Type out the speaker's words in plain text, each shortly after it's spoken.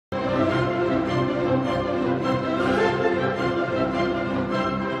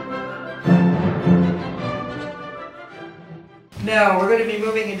Now, we're going to be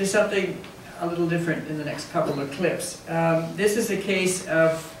moving into something a little different in the next couple of clips. This is a case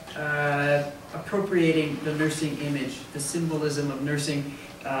of appropriating the nursing image, the symbolism of nursing.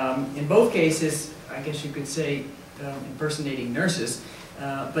 In both cases, I guess you could say impersonating nurses,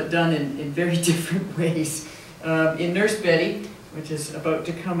 but done in very different ways. In Nurse Betty, which is about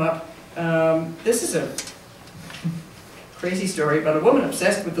to come up, this is a crazy story about a woman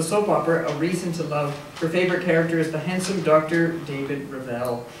obsessed with the soap opera A Reason to Love. Her favorite character is the handsome Dr. David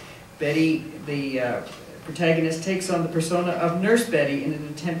Ravel. Betty, the protagonist, takes on the persona of Nurse Betty in an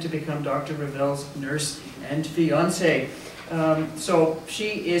attempt to become Dr. Ravel's nurse and fiancée. So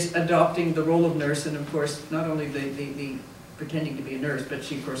she is adopting the role of nurse, and of course, not only the pretending to be a nurse, but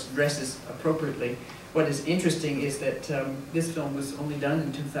she of course dresses appropriately. What is interesting is that this film was only done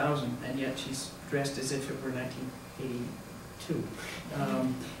in 2000, and yet she's dressed as if it were 1982.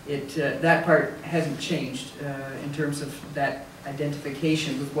 That part hasn't changed in terms of that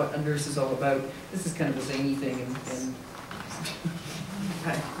identification with what a nurse is all about. This is kind of a zany thing, and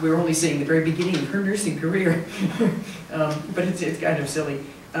we're only seeing the very beginning of her nursing career, but it's kind of silly.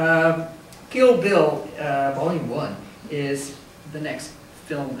 Kill Bill, Volume 1, is the next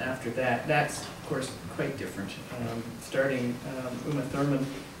film after that. That's, of course, quite different, starting Uma Thurman,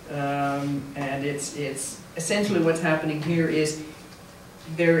 and it's essentially what's happening here is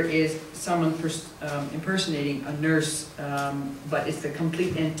there is someone impersonating a nurse, but it's the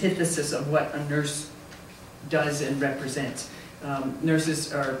complete antithesis of what a nurse does and represents.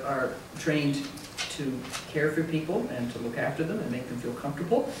 Nurses are trained to care for people and to look after them and make them feel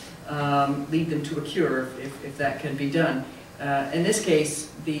comfortable, lead them to a cure if that can be done. In this case,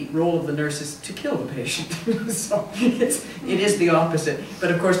 the role of the nurse is to kill the patient. So it is the opposite.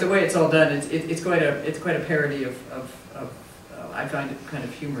 But of course, the way it's all done, it's quite a parody of I find it kind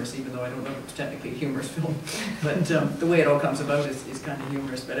of humorous, even though I don't know if it's technically a humorous film. But the way it all comes about is kind of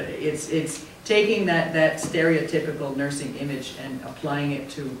humorous. But it's taking that stereotypical nursing image and applying it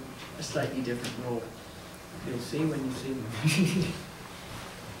to a slightly different role. You'll see when you see them.